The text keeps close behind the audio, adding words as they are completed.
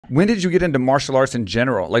When did you get into martial arts in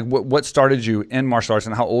general? Like what started you in martial arts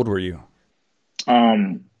and how old were you?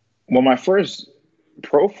 Well, my first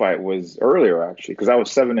pro fight was earlier actually, because I was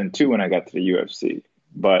 7-2 when I got to the UFC.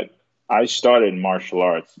 But I started martial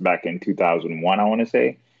arts back in 2001, I want to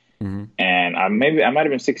say. And I might have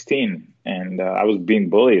been 16, and I was being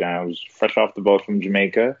bullied. I was fresh off the boat from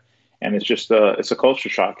Jamaica, and it's just it's a culture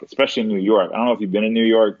shock, especially in New York. I don't know if you've been in New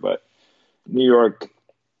York, but New York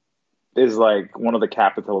is like one of the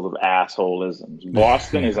capitals of assholeisms.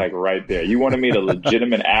 Boston is like right there. You want to meet a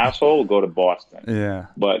legitimate asshole, go to Boston. Yeah.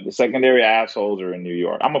 But the secondary assholes are in New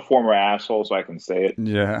York. I'm a former asshole, so I can say it.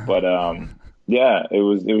 Yeah. But yeah, it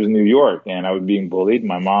was New York, and I was being bullied.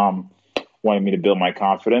 My mom wanted me to build my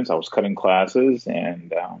confidence. I was cutting classes,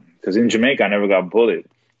 and because in Jamaica I never got bullied.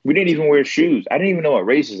 We didn't even wear shoes. I didn't even know what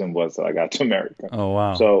racism was till I got to America. Oh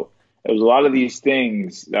wow! So it was a lot of these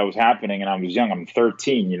things that was happening, and I was young. I'm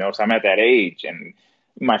 13, so I'm at that age, and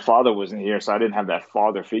my father wasn't here, so I didn't have that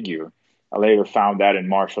father figure. I later found that in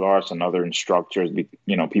martial arts and other instructors,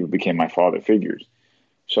 people became my father figures.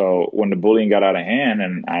 So when the bullying got out of hand,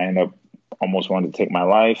 and I ended up almost wanting to take my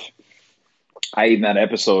life. I even had an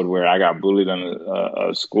episode where I got bullied on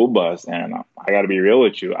a school bus, and I got to be real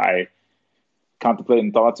with you. I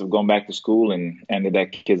contemplating thoughts of going back to school and ended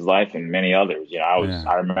that kid's life and many others.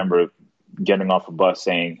 I remember getting off a bus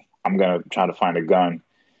saying, I'm going to try to find a gun.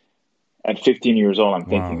 At 15 years old, I'm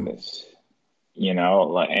thinking this,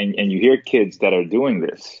 and you hear kids that are doing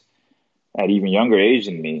this at even younger age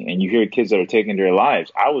than me, and you hear kids that are taking their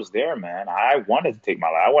lives. I was there, man. I wanted to take my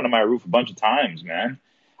life. I went on my roof a bunch of times, man.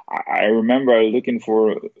 I remember looking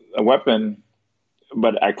for a weapon,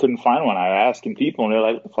 but I couldn't find one. I was asking people, and they're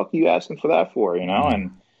like, what the fuck are you asking for that for,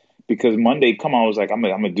 And because Monday come, I was like, I'm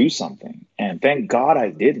gonna do something. And thank God I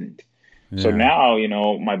didn't. Yeah. So now,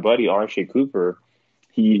 my buddy, R.J. Cooper,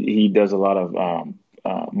 he does a lot of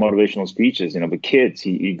motivational speeches, with kids.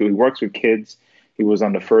 He works with kids. He was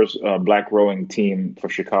on the first black rowing team for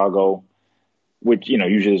Chicago, which,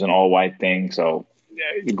 usually is an all-white thing. So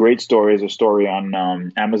great story. Is a story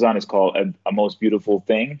on Amazon. It's called A Most Beautiful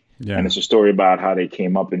Thing. Yeah. And it's a story about how they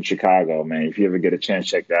came up in Chicago, man. If you ever get a chance,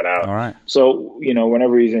 check that out. All right. So,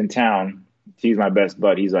 whenever he's in town, he's my best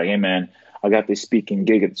bud. He's like, hey, man, I got this speaking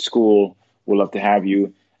gig at the school. We'd love to have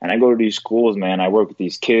you. And I go to these schools, man. I work with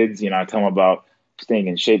these kids. I tell them about staying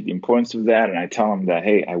in shape, the importance of that. And I tell them that,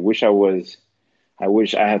 hey, I wish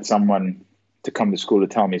I had someone to come to school to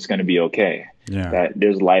tell me it's going to be okay. Yeah. That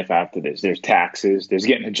there's life after this. There's taxes. There's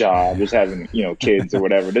getting a job. There's having, kids or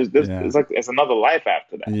whatever. It's another life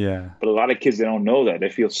after that. Yeah. But a lot of kids, they don't know that. They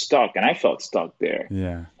feel stuck. And I felt stuck there.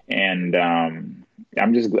 Yeah. And I'm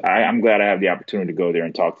glad I have the opportunity to go there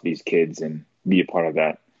and talk to these kids and be a part of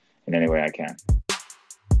that in any way I can.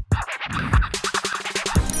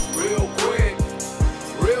 Real quick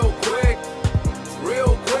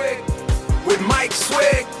with Mike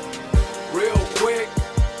Swick.